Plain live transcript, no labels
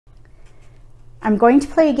I'm going to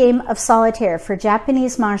play a game of Solitaire for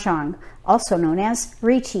Japanese Mahjong, also known as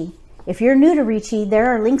Riichi. If you're new to Riichi, there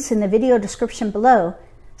are links in the video description below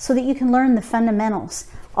so that you can learn the fundamentals.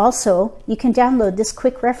 Also, you can download this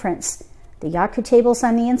quick reference. The Yaku table's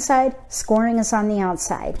on the inside, scoring is on the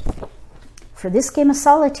outside. For this game of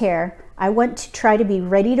Solitaire, I want to try to be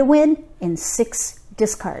ready to win in 6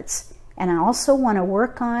 discards. And I also want to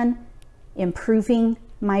work on improving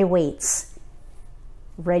my weights.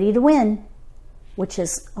 Ready to win, which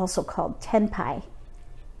is also called tenpai,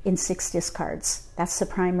 in 6 discards. That's the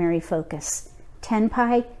primary focus.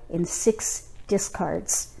 Tenpai in 6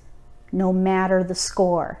 discards, no matter the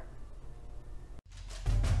score.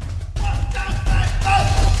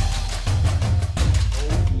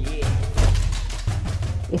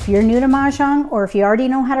 If you're new to Mahjong, or if you already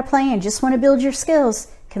know how to play and just want to build your skills,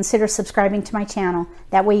 consider subscribing to my channel.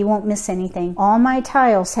 That way you won't miss anything. All my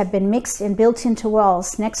tiles have been mixed and built into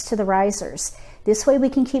walls next to the risers. This way we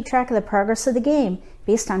can keep track of the progress of the game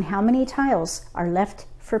based on how many tiles are left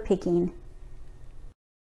for picking.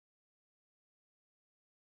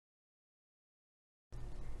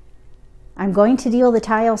 I'm going to deal the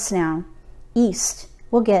tiles now. East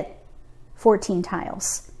will get 14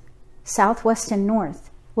 tiles. South, west, and north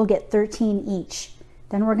will get 13 each.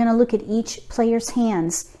 Then we're going to look at each player's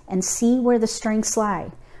hands and see where the strengths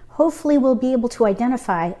lie. Hopefully we'll be able to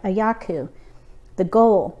identify a Yaku. The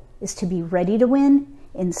goal is to be ready to win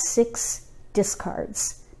in 6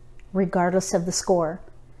 discards, regardless of the score.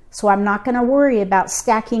 So I'm not going to worry about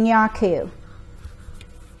stacking Yaku.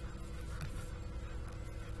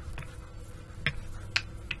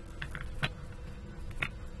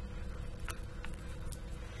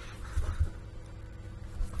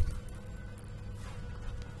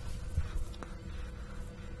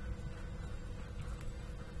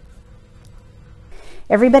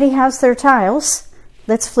 Everybody has their tiles.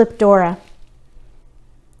 Let's flip Dora.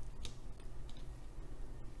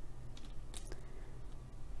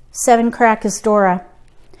 Seven crack is Dora.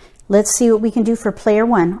 Let's see what we can do for player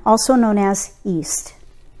 1, also known as East.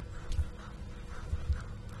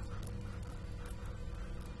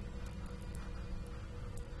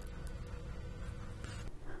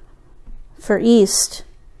 For East,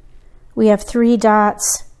 we have 3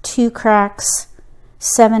 dots, 2 cracks,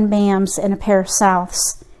 7 bams, and a pair of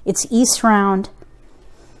souths. It's East round.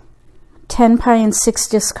 Tenpai in 6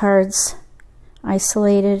 discards.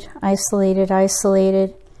 Isolated, isolated,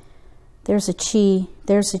 isolated. There's a chi.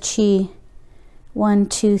 There's a chi. 1,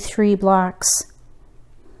 2, 3 blocks.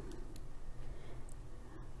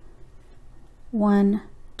 1,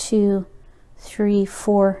 2, 3,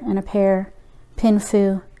 4, and a pair.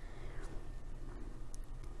 Pinfu.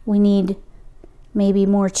 We need maybe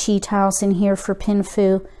more chi tiles in here for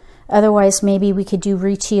Pinfu. Otherwise, maybe we could do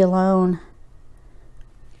Riichi alone.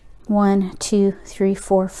 1, 2, 3,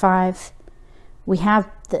 4, 5. We have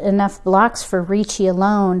enough blocks for Riichi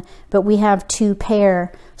alone, but we have 2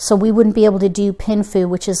 pair, so we wouldn't be able to do Pinfu,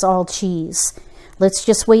 which is all cheese. Let's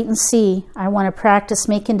just wait and see. I want to practice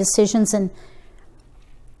making decisions, and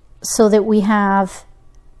so that we have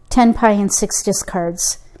tenpai and 6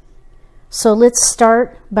 discards. So let's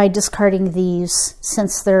start by discarding these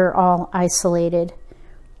since they're all isolated.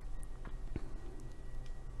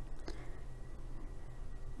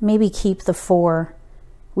 Maybe keep the 4.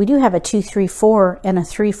 We do have a 2, 3, 4 and a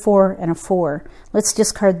 3, 4 and a 4. Let's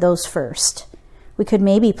discard those first. We could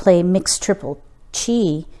maybe play mixed triple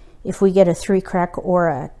chi if we get a 3 crack or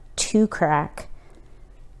a 2 crack.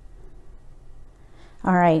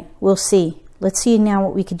 All right, we'll see. Let's see now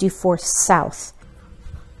what we could do for South.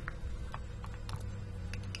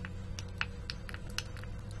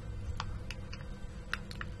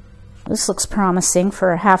 This looks promising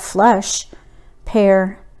for a half flush.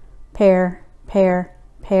 Pair, pair, pair,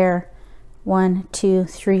 pair. 1, 2,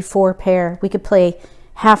 3, 4 pair. We could play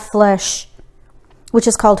half flush, which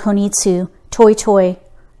is called Honitsu, Toi Toi,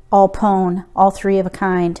 all pone, all 3 of a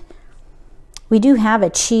kind. We do have a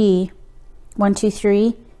chi, 1, 2,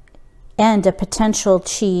 3, and a potential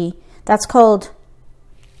chi. That's called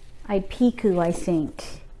Ipiku, I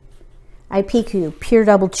think. Ipiku, pure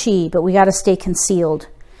double chi, but we got to stay concealed.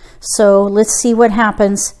 So let's see what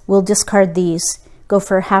happens. We'll discard these. Go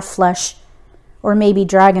for half flush, or maybe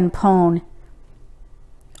dragon pone.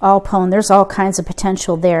 All pone. There's all kinds of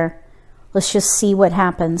potential there. Let's just see what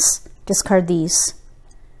happens. Discard these.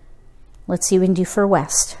 Let's see what we can do for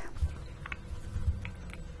West.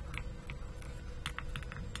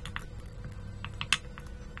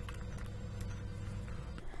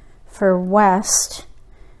 For West,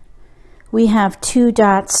 we have 2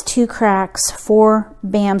 dots, 2 cracks, 4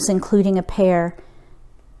 bams including a pair,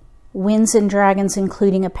 winds and dragons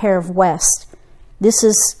including a pair of west. This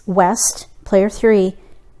is west, player 3.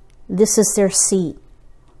 This is their seat.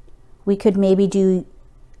 We could maybe do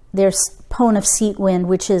their pawn of seat wind,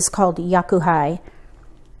 which is called yakuhai.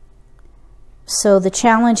 So the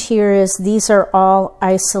challenge here is these are all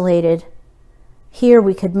isolated. Here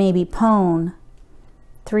we could maybe pawn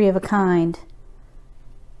 3 of a kind.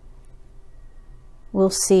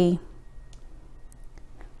 We'll see.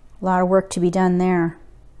 A lot of work to be done there.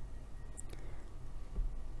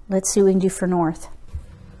 Let's see what we can do for north.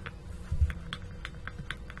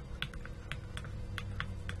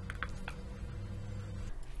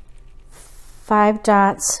 5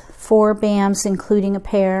 dots, 4 bams including a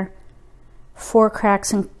pair, 4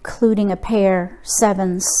 cracks including a pair,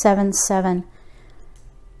 7s, 7, 7.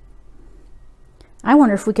 I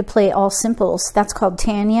wonder if we could play all simples. That's called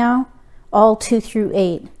Tanyao, all 2 through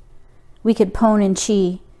 8. We could pawn and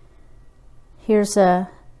chi. Here's a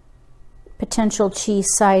potential chi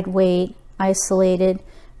side weight, isolated,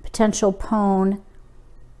 potential pawn,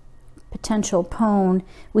 potential pawn.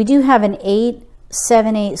 We do have an 8,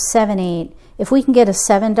 7, 8, 7, 8. If we can get a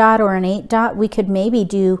 7 dot or an 8 dot, we could maybe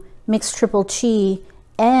do mixed triple chi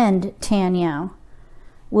and Tanyao.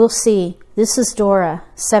 We'll see. This is Dora,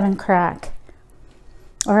 7 crack.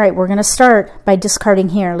 All right, we're going to start by discarding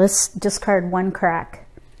here. Let's discard 1 crack.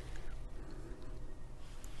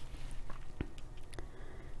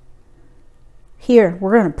 Here,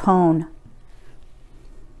 we're going to pawn.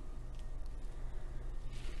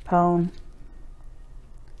 Pawn.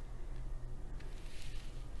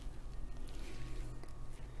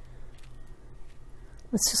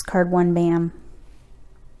 Let's discard 1 bam.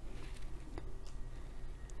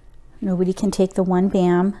 Nobody can take the 1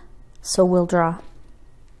 bam, so we'll draw.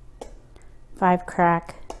 5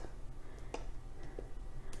 crack.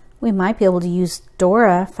 We might be able to use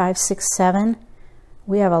Dora, 5, 6, 7.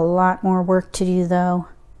 We have a lot more work to do though.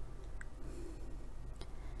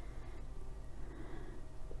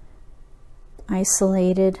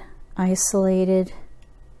 Isolated, isolated,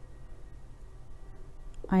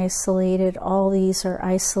 isolated. All these are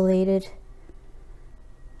isolated.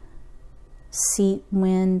 Seat,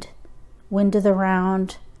 wind, wind of the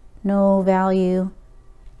round, no value.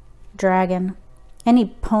 Dragon. Any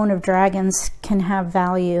pawn of dragons can have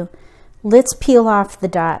value. Let's peel off the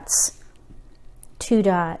dots. 2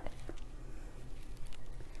 dot.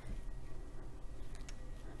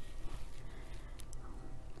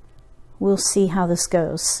 We'll see how this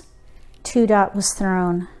goes. 2 dot was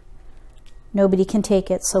thrown. Nobody can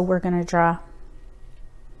take it, so we're going to draw.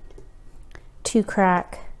 2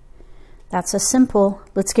 crack. That's a simple.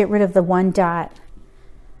 Let's get rid of the 1 dot.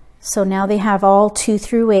 So now they have all 2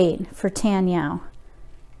 through 8 for Tanyao.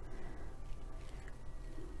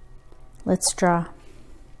 Let's draw.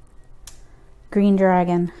 Green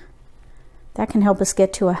dragon. That can help us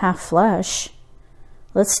get to a half flush.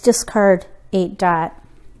 Let's discard 8 dot.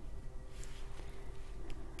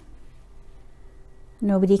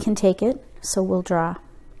 Nobody can take it, so we'll draw.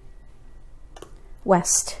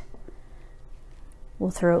 West.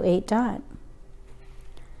 We'll throw 8 dot.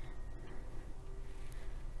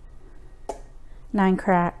 9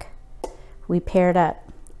 crack. We paired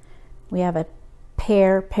up. We have a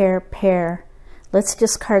pair, pair, pair. Let's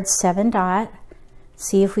discard 7 dot.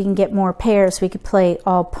 See if we can get more pairs. We could play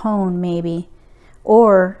all pawn maybe.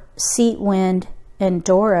 Or seat, wind, and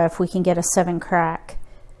Dora if we can get a 7 crack.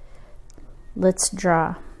 Let's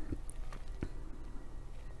draw.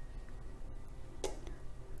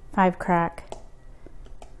 5 crack.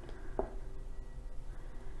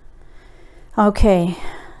 Okay.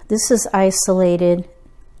 This is isolated.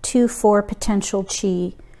 2, 4 potential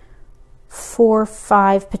chi. 4,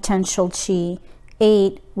 5 potential chi.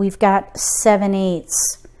 8, we've got 7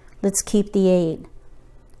 8s. Let's keep the 8.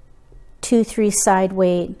 2, 3 side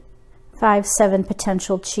weight. 5, 7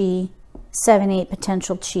 potential chi. 7, 8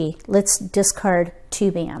 potential chi. Let's discard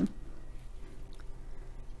 2 bam.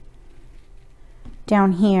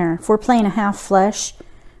 Down here, if we're playing a half flush,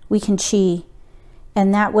 we can chi.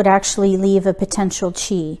 And that would actually leave a potential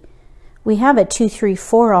chi. We have a 2, 3,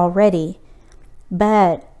 4 already,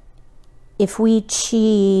 but if we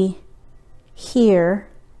chi here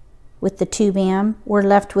with the 2 bam, we're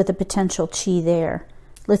left with a potential chi there.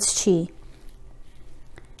 Let's chi.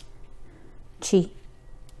 Chi.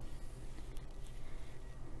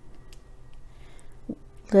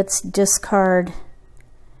 Let's discard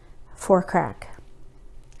 4 crack.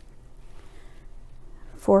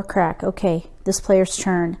 4 crack. Okay, this player's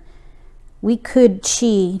turn. We could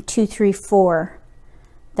chi 2, 3, 4.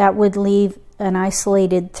 That would leave an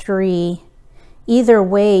isolated 3. Either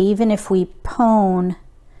way, even if we pawn,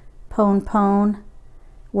 pawn, pawn,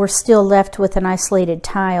 we're still left with an isolated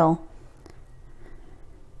tile.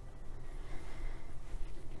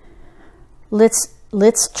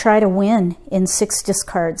 Let's try to win in 6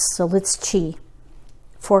 discards. So let's chi.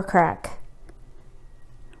 4 crack.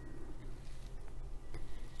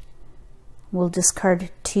 We'll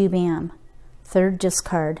discard 2 bam. 3rd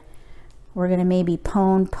discard. We're going to maybe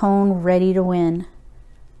pone, ready to win.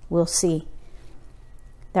 We'll see.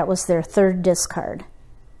 That was their 3rd discard.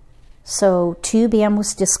 So 2 bam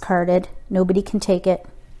was discarded. Nobody can take it.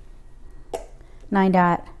 9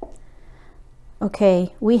 dot.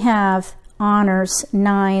 Okay, we have honors,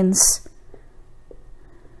 9s.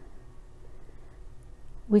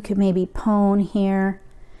 We could maybe pone here.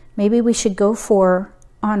 Maybe we should go for,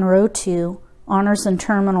 on row 2, honors and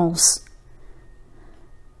terminals.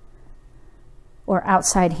 Or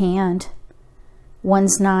outside hand.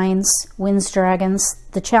 1s, 9s, wins, dragons.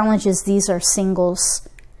 The challenge is these are singles.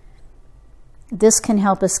 This can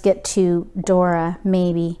help us get to Dora,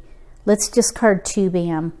 maybe. Let's discard 2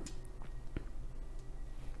 bam.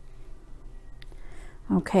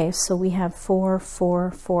 Okay, so we have 4,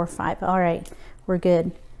 4, 4, 5. All right, we're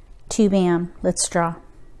good. 2 bam, let's draw.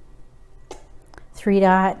 3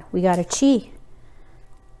 dot, we got a chi.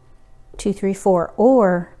 2, 3, 4,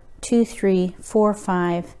 or 2, 3, 4,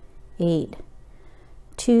 5, 8.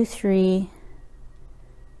 2, 3,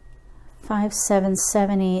 5, 7,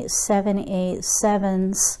 7, 8, 7, 8,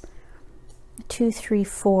 7s. 2, 3,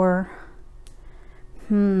 4.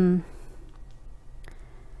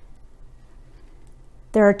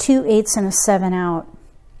 There are 2 8s and a 7 out.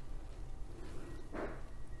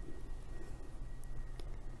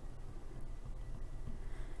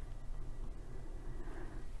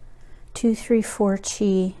 Two, 3, 4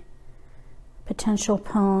 chi. Potential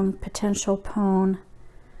pone, potential pone.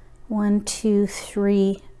 1, 2,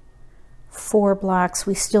 3, 4 blocks.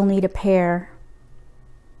 We still need a pair.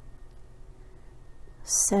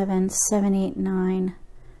 7, 7, 8, 9.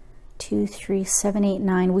 2, 3, 7, 8,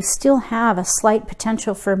 9. We still have a slight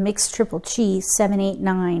potential for mixed triple chi, 7, 8,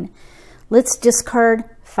 9. Let's discard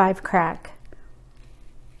 5 crack.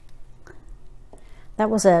 That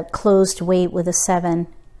was a closed weight with a 7.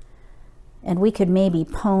 And we could maybe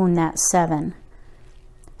pone that 7.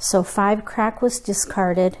 So 5 crack was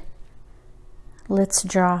discarded. Let's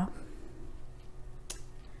draw.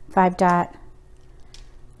 5 dot.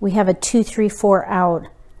 We have a 2, 3, 4 out.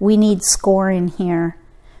 We need scoring here.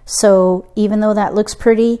 So even though that looks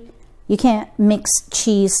pretty, you can't mix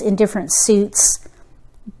cheese in different suits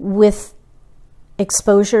with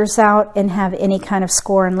exposures out and have any kind of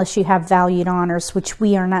score unless you have valued honors, which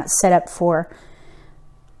we are not set up for.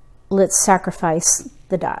 Let's sacrifice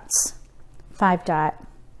the dots. 5 dot.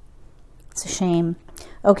 It's a shame.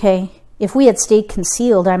 Okay, if we had stayed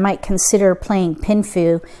concealed, I might consider playing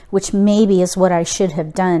pinfu, which maybe is what I should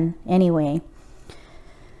have done anyway.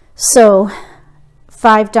 So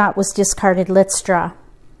 5 dot was discarded. Let's draw.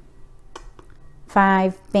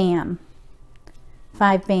 5 bam.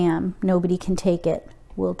 5 bam. Nobody can take it.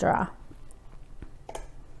 We'll draw.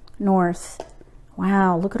 North.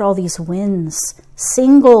 Wow, look at all these wins.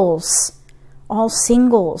 Singles. All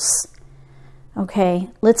singles. Okay,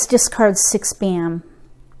 let's discard 6 bam.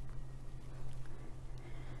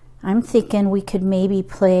 I'm thinking we could maybe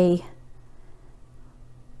play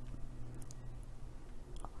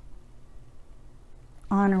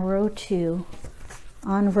on row 2.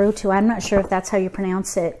 On row 2. I'm not sure if that's how you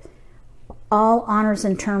pronounce it. All honors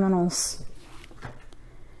and terminals.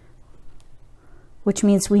 Which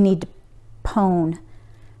means we need to pone.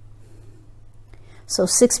 So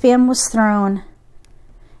 6 bam was thrown.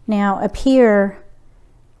 Now up here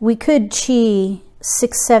we could chi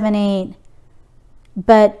 6, 7, 8,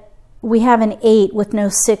 but we have an 8 with no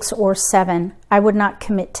 6 or 7. I would not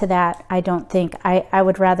commit to that, I don't think. I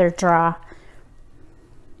would rather draw.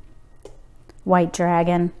 White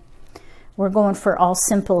dragon. We're going for all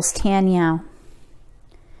simples, Tanyao.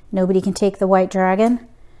 Nobody can take the white dragon.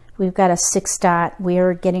 We've got a 6 dot. We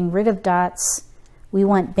are getting rid of dots. We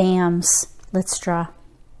want bams. Let's draw.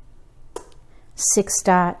 6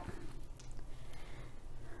 dot.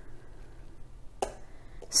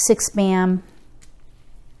 6 bam.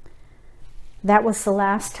 That was the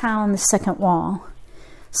last tile on the second wall.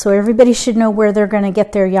 So everybody should know where they're going to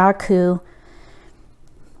get their yaku.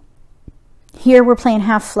 Here we're playing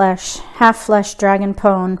half flesh, dragon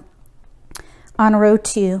pone. On row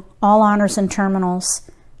 2, all honors and terminals,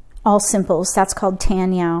 all simples. That's called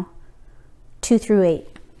Tanyao. 2 through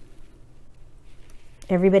 8.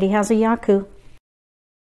 Everybody has a yaku.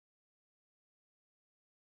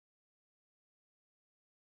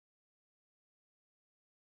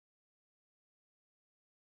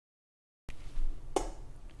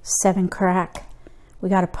 Seven crack. We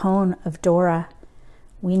got a pone of Dora.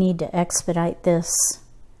 We need to expedite this.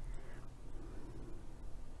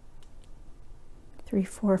 3,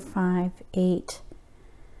 4, 5, 8,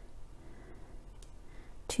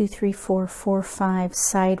 2, 3, 4, 4, 5,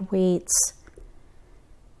 side weights,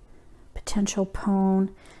 potential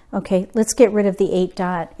pone. Okay, let's get rid of the 8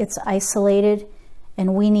 dot. It's isolated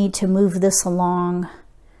and we need to move this along.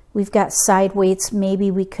 We've got side weights. Maybe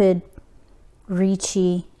we could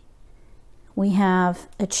Riichi. We have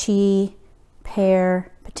a chi, pair,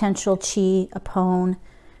 potential chi, a pone.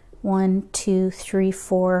 1, 2, 3,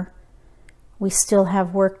 4. We still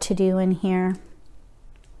have work to do in here.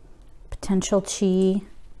 Potential chi.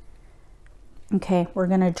 Okay, we're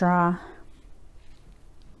going to draw.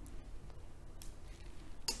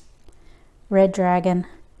 Red dragon.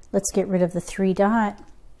 Let's get rid of the 3 dot.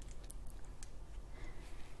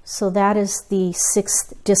 So that is the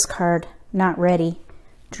 6th discard, not ready.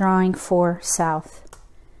 Drawing for south.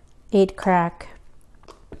 8 crack.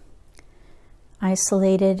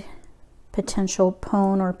 Isolated, potential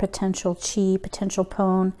pone or potential chi, potential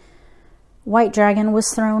pone. White dragon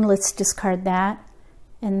was thrown. Let's discard that.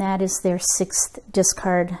 And that is their 6th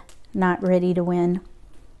discard, not ready to win.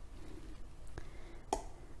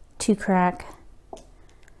 2 crack.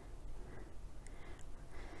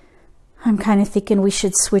 I'm kind of thinking we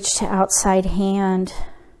should switch to outside hand,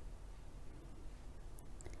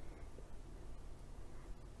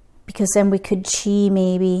 because then we could chi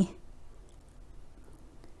maybe.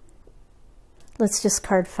 Let's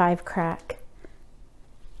discard 5 crack.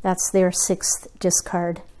 That's their 6th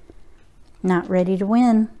discard. Not ready to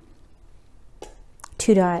win.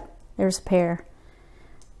 2 dot. There's a pair.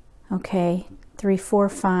 Okay. 3, 4,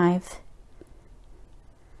 5.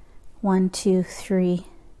 1, 2, 3.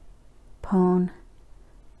 Pone.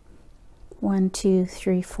 1, 2,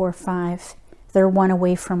 3, 4, 5. They're 1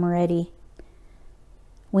 away from ready.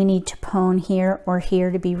 We need to pone here or here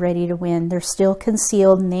to be ready to win. They're still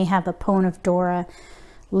concealed and they have a pone of Dora.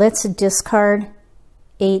 Let's discard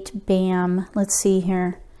 8 bam. Let's see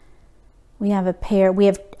here. We have a pair. We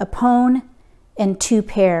have a pone and 2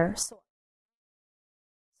 pairs.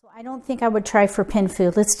 So I don't think I would try for pin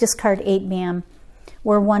food. Let's discard 8 bam.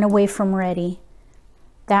 We're 1 away from ready.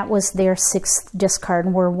 That was their 6th discard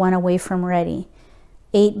and we're 1 away from ready.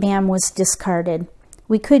 8 bam was discarded.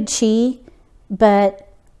 We could chi, but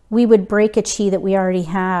we would break a chi that we already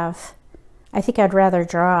have. I think I'd rather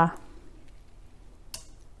draw.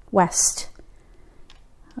 West.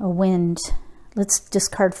 A wind. Let's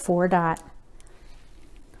discard 4 dot.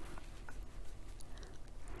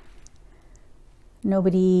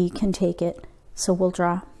 Nobody can take it, so we'll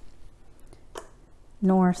draw.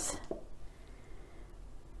 North.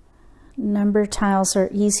 Number tiles are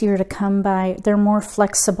easier to come by. They're more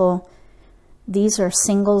flexible. These are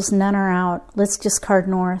singles, none are out. Let's discard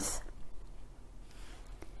north.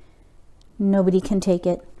 Nobody can take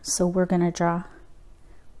it, so we're going to draw.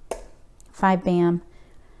 5 bam.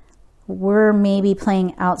 We're maybe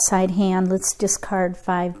playing outside hand. Let's discard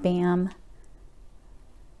 5 bam.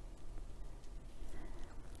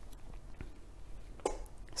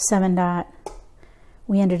 Seven dot.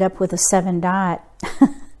 We ended up with a 7 dot.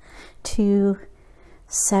 2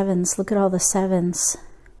 sevens. Look at all the 7s.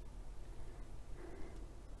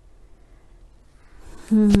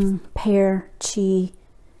 Pair, chi.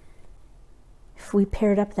 If we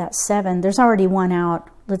paired up that 7, there's already 1 out.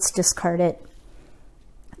 Let's discard it.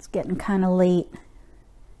 It's getting kind of late.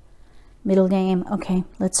 Middle game. Okay,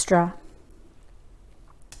 let's draw.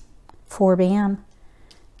 4 bam.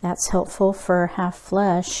 That's helpful for half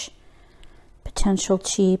flush. Potential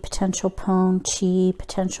chi, potential pone, chi,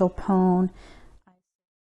 potential pone.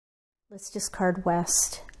 Let's discard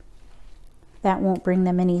west. That won't bring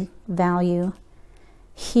them any value.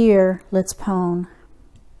 Here, let's pone.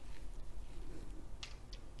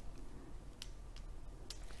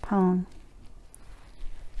 Pone.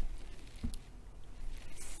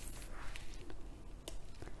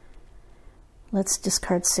 Let's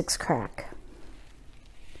discard 6 crack.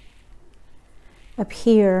 Up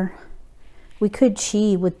here, we could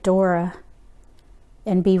chi with Dora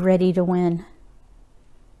and be ready to win.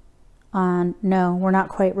 No, we're not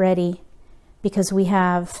quite ready because we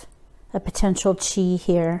have a potential chi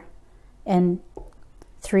here and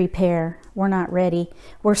 3 pair. We're not ready.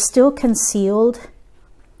 We're still concealed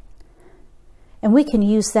and we can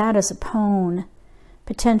use that as a pone.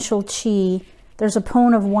 Potential chi. There's a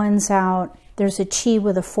pone of 1s out. There's a chi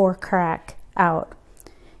with a 4 crack out.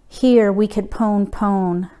 Here we could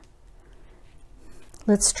pone.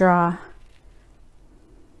 Let's draw.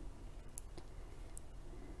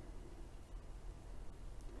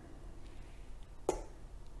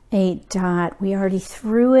 Eight dot. We already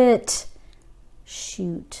threw it.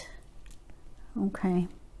 Shoot. Okay.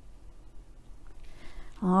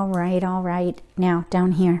 All right, all right. Now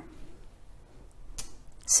down here.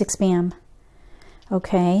 6 bam.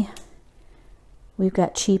 Okay. We've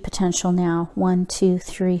got chi potential now. 1, 2,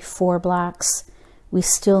 3, 4 blocks. We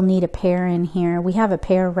still need a pair in here. We have a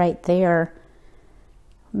pair right there.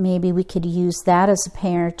 Maybe we could use that as a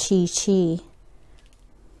pair. Chi, chi.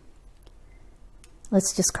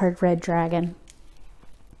 Let's discard red dragon.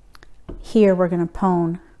 Here we're going to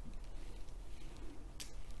pone.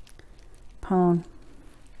 Pone.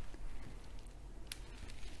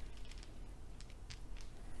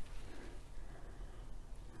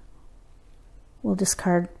 We'll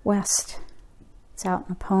discard west. It's out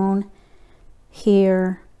in a pone.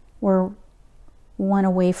 Here we're 1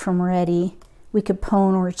 away from ready. We could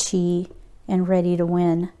pone or chi and ready to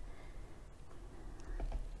win.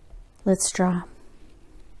 Let's draw.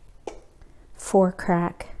 4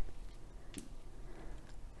 crack.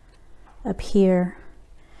 Up here.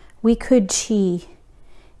 We could chi.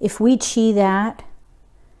 If we chi that,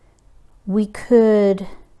 we could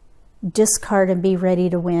discard and be ready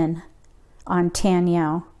to win on Tan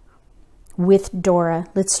Yao with Dora.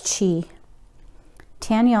 Let's chi.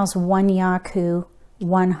 Tan Yao's 1 Yaku,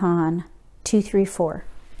 1 Han, 2, 3, 4.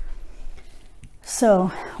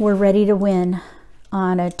 So we're ready to win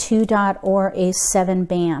on a 2 dot or a 7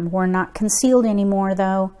 bam. We're not concealed anymore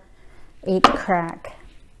though. 8 crack.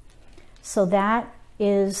 So that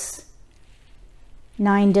is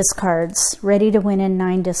 9 discards. Ready to win in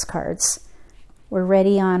 9 discards. We're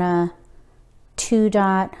ready on a 2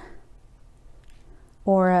 dot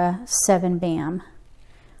or a 7 bam.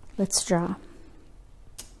 Let's draw.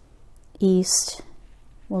 East.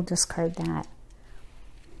 We'll discard that.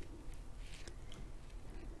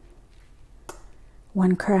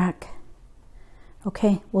 1 crack.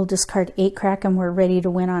 Okay, we'll discard 8 crack and we're ready to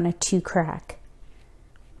win on a 2 crack.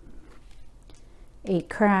 8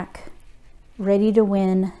 crack. Ready to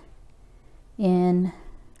win in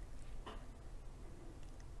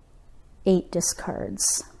 8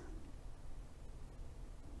 discards.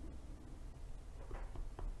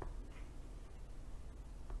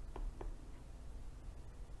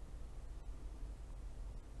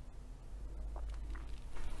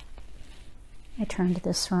 I turned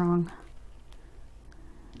this wrong.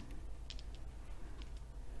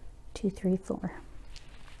 2, 3, 4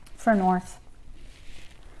 for north.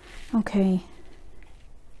 Okay.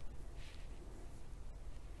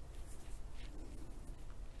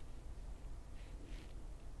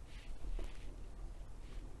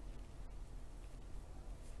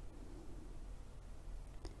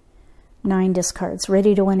 Nine discards.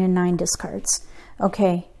 Ready to win in 9 discards.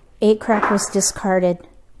 Okay. 8 crack was discarded.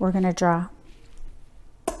 We're going to draw.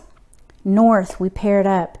 North, we paired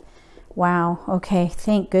up. Wow. Okay.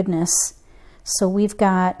 Thank goodness. So we've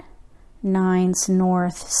got 9s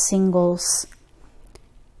north, singles.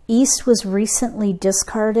 East was recently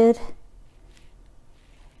discarded.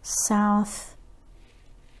 South.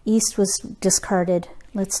 East was discarded.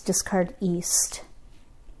 Let's discard east.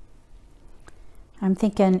 I'm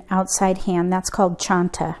thinking outside hand. That's called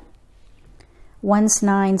Chanta. 1s,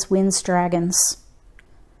 9s, wins dragons.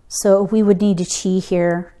 So we would need a chi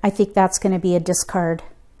here. I think that's going to be a discard.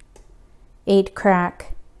 8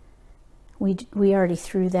 crack. We already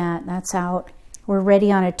threw that. That's out. We're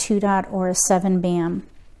ready on a 2 dot or a 7 bam.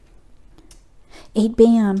 8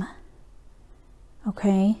 bam.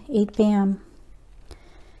 Okay, 8 bam.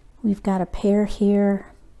 We've got a pair here.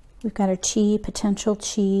 We've got a chi, potential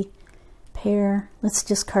chi, pair. Let's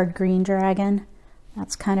discard green dragon.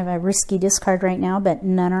 That's kind of a risky discard right now, but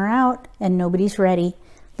none are out and nobody's ready.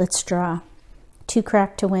 Let's draw. 2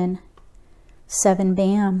 crack to win. 7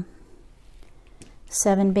 bam.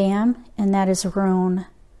 7 bam, and that is Roan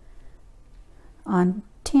on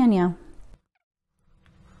Tan Yao.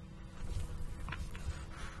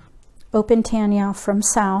 Open Tan Yao from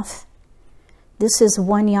south. This is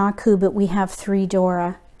 1 Yaku, but we have 3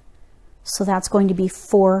 Dora. So that's going to be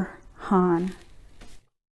 4 Han.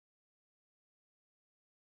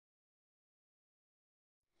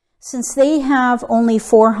 Since they have only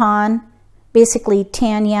 4 Han, basically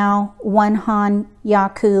Tan Yao, 1 Han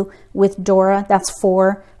Yaku with Dora, that's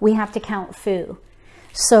 4. We have to count Fu.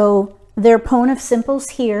 So their Pone of Simples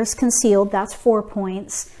here is concealed, that's 4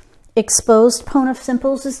 points. Exposed Pone of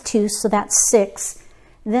Simples is 2, so that's 6.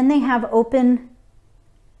 Then they have open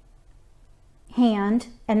hand,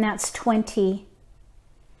 and that's 20.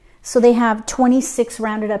 So they have 26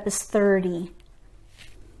 rounded up as 30.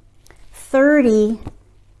 30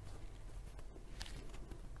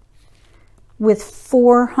 with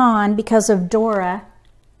 4 Han because of Dora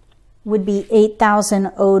would be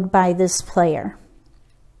 8,000 owed by this player.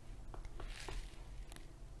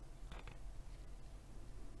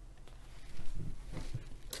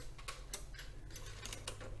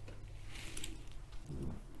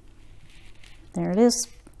 There it is.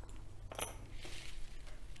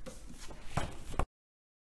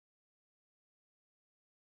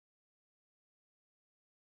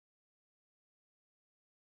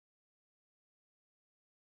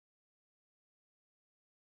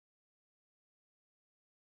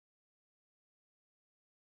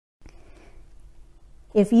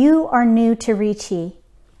 If you are new to Riichi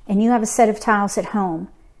and you have a set of tiles at home,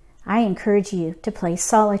 I encourage you to play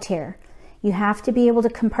Solitaire. You have to be able to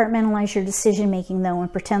compartmentalize your decision making though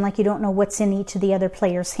and pretend like you don't know what's in each of the other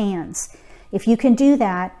players' hands. If you can do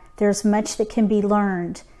that, there's much that can be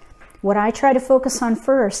learned. What I try to focus on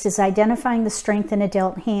first is identifying the strength in a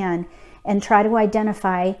dealt hand and try to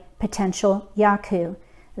identify potential yaku.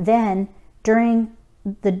 Then during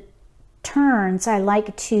the turns, I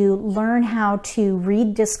like to learn how to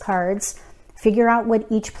read discards, figure out what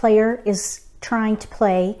each player is trying to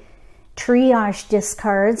play, triage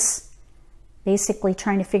discards, basically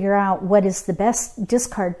trying to figure out what is the best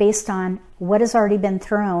discard based on what has already been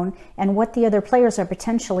thrown and what the other players are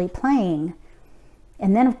potentially playing.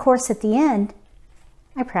 And then of course at the end,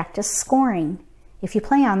 I practice scoring. If you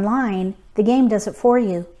play online, the game does it for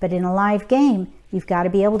you, but in a live game, you've got to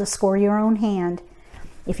be able to score your own hand.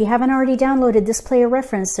 If you haven't already downloaded this player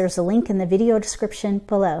reference, there's a link in the video description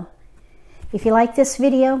below. If you like this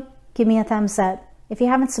video, give me a thumbs up. If you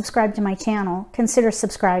haven't subscribed to my channel, consider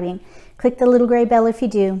subscribing. Click the little gray bell if you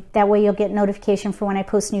do. That way you'll get notification for when I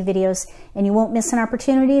post new videos and you won't miss an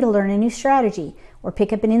opportunity to learn a new strategy or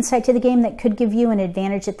pick up an insight to the game that could give you an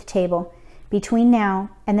advantage at the table. Between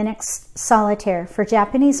now and the next Solitaire for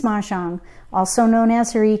Japanese Mahjong, also known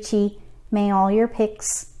as Riichi, may all your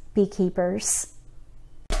picks be keepers.